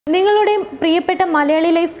നിങ്ങളുടെ പ്രിയപ്പെട്ട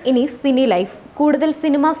മലയാളി ലൈഫ് ഇനി സിനി ലൈഫ്. കൂടുതൽ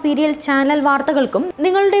സിനിമ, സീരിയൽ, ചാനൽ വാർത്തകൾക്കും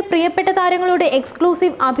നിങ്ങളുടെ പ്രിയപ്പെട്ട താരങ്ങളുടെ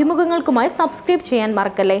എക്സ്ക്ലൂസീവ് അഭിമുഖങ്ങൾക്കുമായി സബ്സ്ക്രൈബ് ചെയ്യാൻ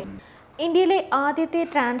മറക്കല്ലേ. ഇന്ത്യയിലെ ആദ്യത്തെ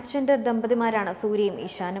ട്രാൻസ്ജെൻഡർ ദമ്പതിമാരാണ് സൂര്യയും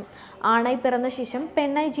ഈശാനും. ആണായി പിറന്ന ശേഷം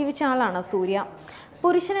പെണ്ണായി ജീവിച്ച ആളാണ് സൂര്യ.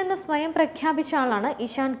 പുരുഷനെന്ന് സ്വയം പ്രഖ്യാപിച്ച ആളാണ്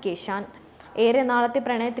ഇഷാൻ കേശാൻ. ഏറെ നാളത്തെ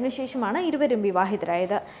പ്രണയത്തിനു ശേഷമാണ് ഇരുവരും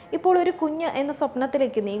വിവാഹിതരായത്. ഇപ്പോൾ ഒരു കുഞ്ഞ് എന്ന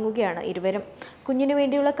സ്വപ്നത്തിലേക്ക് നീങ്ങുകയാണ് ഇരുവരും. കുഞ്ഞിനു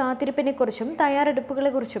വേണ്ടിയുള്ള കാത്തിരിപ്പിനെക്കുറിച്ചും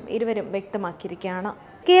തയ്യാറെടുപ്പുകളെക്കുറിച്ചും ഇരുവരും വ്യക്തമാക്കിയിരിക്കുകയാണ്.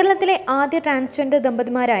 കേരളത്തിലെ ആദ്യ ട്രാൻസ്ജെൻഡർ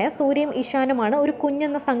ദമ്പതിമാരായ സൂര്യയും ഈശാനുമാണ് ഒരു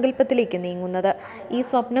കുഞ്ഞെന്ന സങ്കല്പത്തിലേക്ക് നീങ്ങുന്നത്. ഈ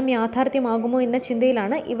സ്വപ്നം യാഥാർത്ഥ്യമാകുമോ എന്ന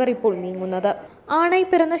ചിന്തയിലാണ് ഇവർ ഇപ്പോൾ നീങ്ങുന്നത്. ആണായി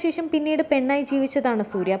പിറന്ന ശേഷം പിന്നീട് പെണ്ണായി ജീവിച്ചതാണ്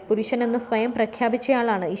സൂര്യ. പുരുഷനെന്ന് സ്വയം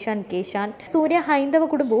പ്രഖ്യാപിച്ചയാളാണ് ഇഷാൻ കേശാൻ. സൂര്യ ഹൈന്ദവ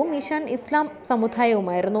കുടുംബവും ഇഷാൻ ഇസ്ലാം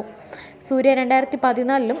സമുദായവുമായിരുന്നു. സൂര്യ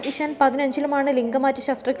 2014-ലും ഇഷാൻ 2015-ലുമാണ് ലിംഗമാറ്റ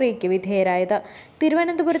ശസ്ത്രക്രിയയ്ക്ക് വിധേയരായത്.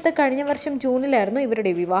 തിരുവനന്തപുരത്ത് കഴിഞ്ഞ വർഷം ജൂണിലായിരുന്നു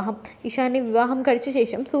ഇവരുടെ വിവാഹം. ഇഷാനെ വിവാഹം കഴിച്ച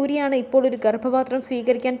ശേഷം സൂര്യയാണ് ഇപ്പോൾ ഒരു ഗർഭപാത്രം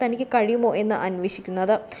സ്വീകരിക്കാൻ തനിക്ക് കഴിയുമോ എന്ന്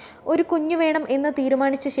അന്വേഷിക്കുന്നത്. ഒരു കുഞ്ഞു വേണം എന്ന്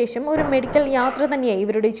തീരുമാനിച്ച ശേഷം ഒരു മെഡിക്കൽ യാത്ര തന്നെയായി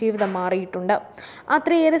ഇവരുടെ ജീവിതം മാറിയിട്ടുണ്ട്.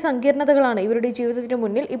 അത്രയേറെ സങ്കീർണതകളാണ് ഇവരുടെ ജീവിതത്തിന്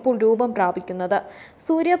മുന്നിൽ ഇപ്പോൾ രൂപം പ്രാപിക്കുന്നത്.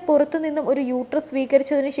 സൂര്യ പുറത്തുനിന്നും ഒരു യൂട്രസ്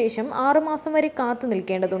സ്വീകരിച്ചതിന് ശേഷം 6 മാസം വരെ കാത്തു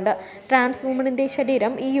നിൽക്കേണ്ടതുണ്ട്. ട്രാൻസ് വുമണിന്റെ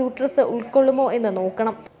ശരീരം ഈ യൂട്രസ് ഉൾക്കൊള്ളുമോ എന്ന്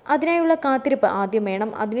നോക്കണം. അതിനായുള്ള കാത്തിരിപ്പ് ആദ്യം വേണം.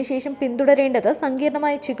 അതിനുശേഷം പിന്തുടരേണ്ടത്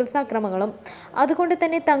സങ്കീർണമായ ചികിത്സാക്രമങ്ങളും. അതുകൊണ്ട്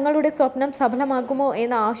തന്നെ തങ്ങളുടെ സ്വപ്നം സഫലമാകുമോ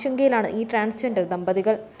എന്ന ആശങ്കയിലാണ് ഈ ട്രാൻസ്ജെൻഡർ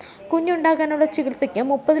ദമ്പതികൾ. കുഞ്ഞുണ്ടാകാനുള്ള ചികിത്സയ്ക്ക്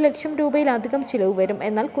 30 ലക്ഷം രൂപയിലധികം ചിലവ് വരും.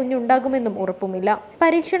 എന്നാൽ കുഞ്ഞുണ്ടാകുമെന്നും ഉറപ്പുമില്ല.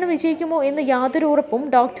 പരീക്ഷണം വിജയിക്കുമോ എന്ന് യാതൊരു ഉറപ്പും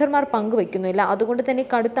ഡോക്ടർമാർ പങ്കുവയ്ക്കുന്നില്ല. അതുകൊണ്ട് തന്നെ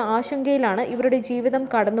കടുത്ത ആശങ്കയിലാണ് ഇവരുടെ ജീവിതം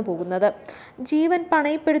കടന്നു പോകുന്നത്. ജീവൻ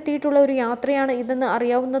പണയപ്പെടുത്തിയിട്ടുള്ള ഒരു യാത്രയാണ് ഇതെന്ന്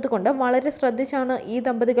അറിയാവുന്നതുകൊണ്ട് വളരെ ശ്രദ്ധിച്ചാണ് ഈ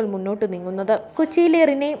ദമ്പതികൾ മുന്നോട്ട് നീങ്ങുന്നത്. കൊച്ചിയിലെ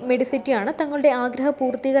രണയത മെഡിസിറ്റിയാണ് തങ്ങളുടെ ആഗ്രഹ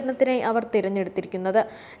പൂർത്തീകരണത്തിനായി അവർ തിരഞ്ഞെടുത്തിരിക്കുന്നത്.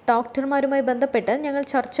 ഡോക്ടർമാരുമായി ബന്ധപ്പെട്ട് ഞങ്ങൾ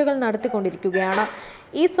ചർച്ചകൾ നടത്തിക്കൊണ്ടിരിക്കുകയാണ്.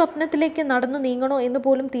 ഈ സ്വപ്നത്തിലേക്ക് നടന്നു നീങ്ങണോ എന്ന്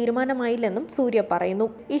പോലും തീരുമാനമായില്ലെന്നും സൂര്യ പറയുന്നു.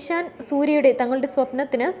 ഇഷാൻ തങ്ങളുടെ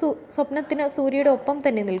സ്വപ്നത്തിന് സൂര്യയുടെ ഒപ്പം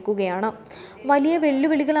തന്നെ നിൽക്കുകയാണ്. വലിയ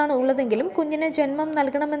വെല്ലുവിളികളാണ് ഉള്ളതെങ്കിലും കുഞ്ഞിന് ജന്മം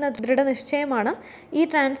നൽകണമെന്ന ദൃഢനിശ്ചയമാണ് ഈ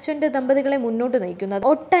ട്രാൻസ്ജെൻഡർ ദമ്പതികളെ മുന്നോട്ട് നയിക്കുന്നത്.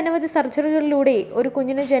 ഒട്ടനവധി സർജറികളിലൂടെ ഒരു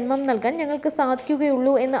കുഞ്ഞിന് ജന്മം നൽകാൻ ഞങ്ങൾക്ക്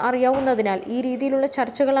സാധിക്കുകയുള്ളൂ എന്ന് അറിയാവുന്നതിനാൽ ഈ രീതിയിലുള്ള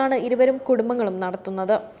ചർച്ചകളാണ് ഇരുവരും കുടുംബങ്ങളും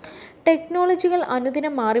നടത്തുന്നത്. ടെക്നോളജികൾ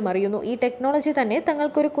അനുദിനം മാറിമറിയുന്നു. ഈ ടെക്നോളജി തന്നെ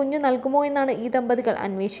തങ്ങൾക്കൊരു കുഞ്ഞു നൽകുമോ എന്നാണ് ഈ ദമ്പതികൾ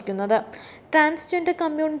അന്വേഷിക്കുന്നത്. ട്രാൻസ്ജെൻഡർ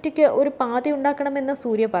കമ്മ്യൂണിറ്റിക്ക് ഒരു പാതയുണ്ടാക്കണമെന്ന്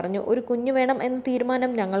സൂര്യ പറഞ്ഞു. ഒരു കുഞ്ഞു വേണം എന്ന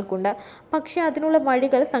തീരുമാനം ഞങ്ങൾക്കുണ്ട്. പക്ഷേ അതിനുള്ള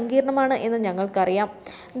വഴികൾ സങ്കീർണമാണ് എന്ന് ഞങ്ങൾക്കറിയാം.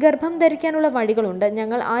 ഗർഭം ധരിക്കാനുള്ള വഴികളുണ്ട്.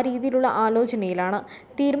 ഞങ്ങൾ ആ രീതിയിലുള്ള ആലോചനയിലാണ്.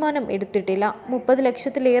 തീരുമാനം എടുത്തിട്ടില്ല. 30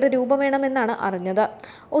 ലക്ഷത്തിലേറെ രൂപ വേണമെന്നാണ് അറിഞ്ഞത്.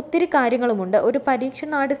 ഒത്തിരി കാര്യങ്ങളുമുണ്ട്. ഒരു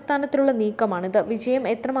പരീക്ഷണാടിസ്ഥാനത്തിലുള്ള നീക്കമാണിത്. വിജയം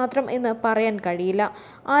എത്രമാത്രം എന്ന് പറയാൻ കഴിയില്ല.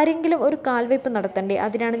 ആരെങ്കിലും ഒരു കാൽവയ്പ് നടത്തണ്ടേ?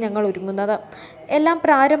 അതിനാണ് ഞങ്ങൾ ഒരുങ്ങുന്നത്. എല്ലാം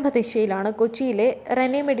പ്രാരംഭ ദിശയിലാണ്. കൊച്ചിയിലെ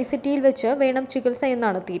രണയത മെഡിസിറ്റിയിൽ വെച്ച് വേണം ചികിത്സ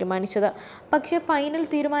എന്നാണ് തീരുമാനിച്ചത്. പക്ഷേ ഫൈനൽ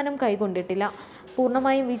തീരുമാനം കൈക്കൊണ്ടിട്ടില്ല.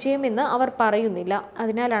 പൂർണ്ണമായും വിജയമെന്ന് അവർ പറയുന്നില്ല.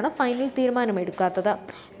 അതിനാലാണ് ഫൈനൽ തീരുമാനം എടുക്കാത്തത്.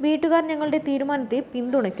 വീട്ടുകാർ ഞങ്ങളുടെ തീരുമാനത്തെ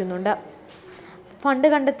പിന്തുണയ്ക്കുന്നുണ്ട്. ഫണ്ട്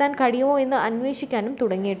കണ്ടെത്താൻ കഴിയുമോ എന്ന് അന്വേഷിക്കാനും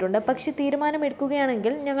തുടങ്ങിയിട്ടുണ്ട്. പക്ഷേ തീരുമാനം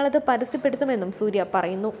എടുക്കുകയാണെങ്കിൽ ഞങ്ങളത് പരസ്യപ്പെടുത്തുമെന്നും സൂര്യ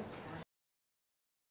പറയുന്നു.